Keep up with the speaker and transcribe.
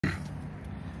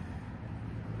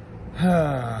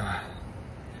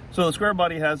So the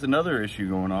Squarebody has another issue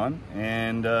going on,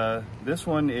 and this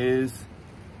one is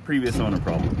previous owner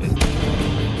problems.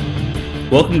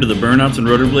 Welcome to the Burnouts and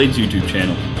Rotor Blades YouTube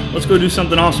channel. Let's go do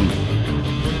something awesome.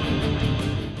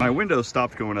 My window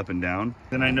stopped going up and down.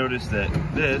 Then I noticed that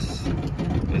this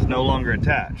is no longer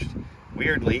attached.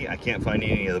 Weirdly, I can't find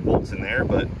any of the bolts in there,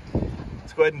 but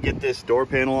let's go ahead and get this door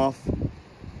panel off,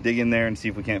 dig in there and see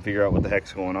if we can't figure out what the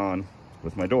heck's going on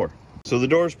with my door. So the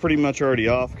door's pretty much already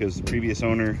off because the previous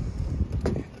owner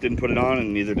didn't put it on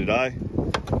and neither did I.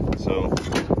 So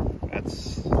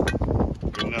that's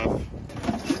good enough.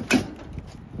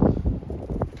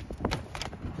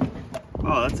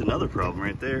 Oh, that's another problem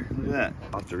right there. Look at that.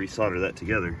 I'll have to resolder that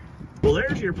together. Well,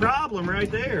 there's your problem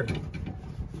right there.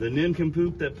 The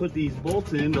nincompoop that put these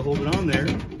bolts in to hold it on there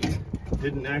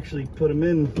didn't actually put them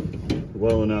in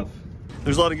well enough.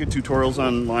 There's a lot of good tutorials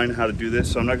online how to do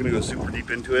this, so I'm not going to go super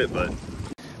deep into it, but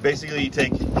basically you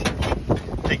take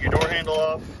your door handle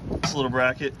off, this little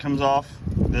bracket comes off,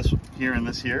 this here and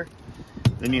this here.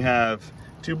 Then you have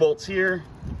 2 bolts here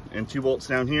and 2 bolts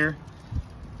down here.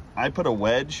 I put a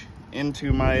wedge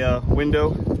into my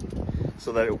window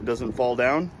so that it doesn't fall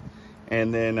down.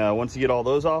 And then once you get all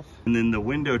those off, and then the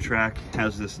window track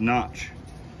has this notch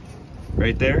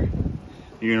right there.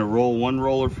 You're gonna roll 1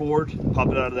 roller forward, pop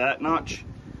it out of that notch,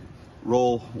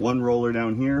 roll 1 roller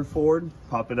down here forward,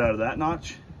 pop it out of that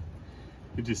notch.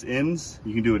 It just ends.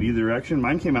 You can do it either direction.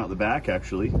 Mine came out the back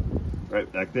actually,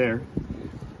 right back there.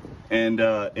 And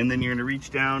then you're gonna reach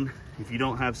down. If you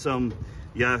don't have some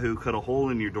Yahoo cut a hole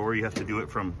in your door, you have to do it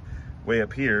from way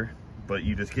up here, but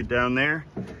you just get down there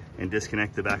and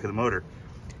disconnect the back of the motor.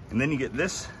 And then you get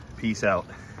this piece out.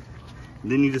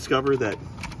 And then you discover that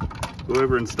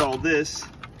whoever installed this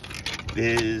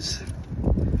is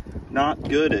not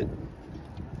good at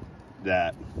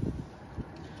that.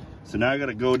 So now I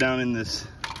gotta go down in this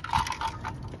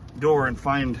door and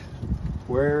find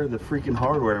where the freaking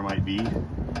hardware might be.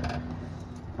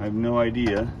 I have no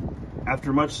idea.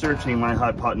 After much searching, my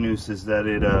hypotenuse is that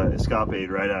it escaped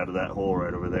right out of that hole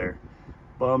right over there.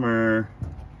 Bummer.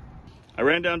 I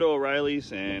ran down to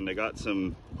O'Reilly's and I got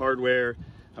some hardware.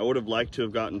 I would have liked to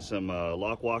have gotten some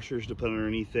lock washers to put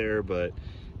underneath there, but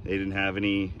they didn't have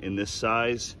any in this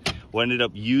size. What I ended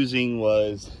up using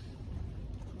was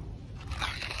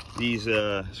these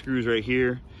screws right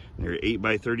here. They're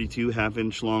 8x32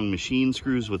 half-inch long machine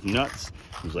screws with nuts.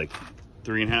 It was like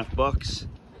 $3.50.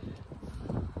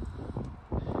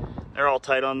 They're all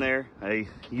tight on there. I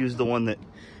used the one that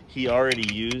he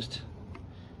already used,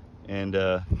 and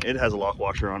it has a lock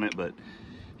washer on it, but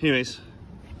anyways,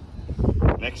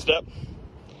 next up.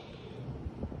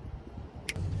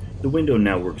 The window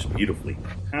now works beautifully.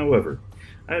 However,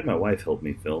 I had my wife help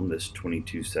me film this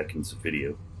 22 seconds of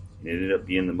video. It ended up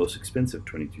being the most expensive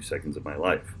 22 seconds of my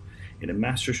life. In a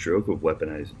masterstroke of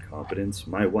weaponized incompetence,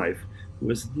 my wife, who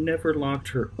has never locked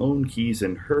her own keys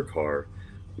in her car,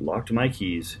 locked my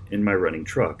keys in my running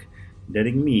truck,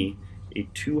 netting me a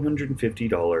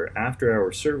 $250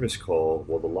 after-hour service call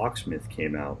while the locksmith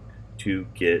came out to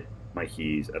get my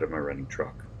keys out of my running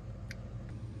truck.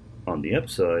 On the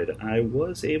upside, I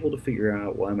was able to figure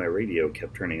out why my radio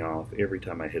kept turning off every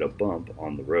time I hit a bump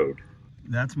on the road.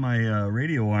 That's my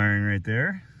radio wiring right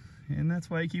there, and that's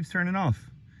why it keeps turning off.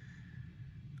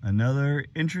 Another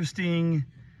interesting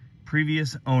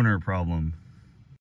previous owner problem.